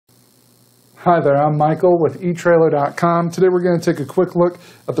Hi there, I'm Michael with etrailer.com. Today we're going to take a quick look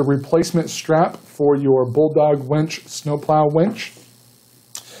at the replacement strap for your Bulldog Winch Snowplow Winch.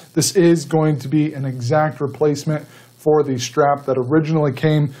 This is going to be an exact replacement for the strap that originally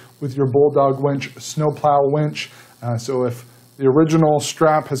came with your Bulldog Winch Snowplow Winch. So if the original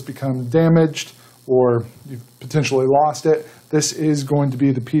strap has become damaged or you've potentially lost it, this is going to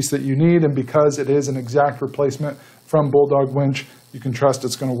be the piece that you need, and because it is an exact replacement from Bulldog Winch, you can trust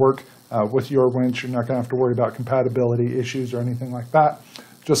it's going to work with your winch. You're not going to have to worry about compatibility issues or anything like that.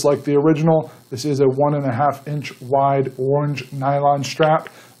 Just like the original, this is a 1.5 inch wide orange nylon strap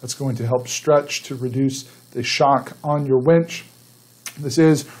that's going to help stretch to reduce the shock on your winch. This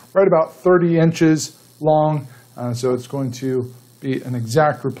is right about 30 inches long, so it's going to be an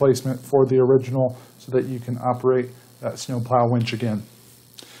exact replacement for the original so that you can operate that snowplow winch again.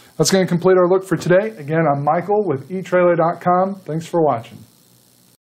 That's going to complete our look for today. Again, I'm Michael with etrailer.com. Thanks for watching.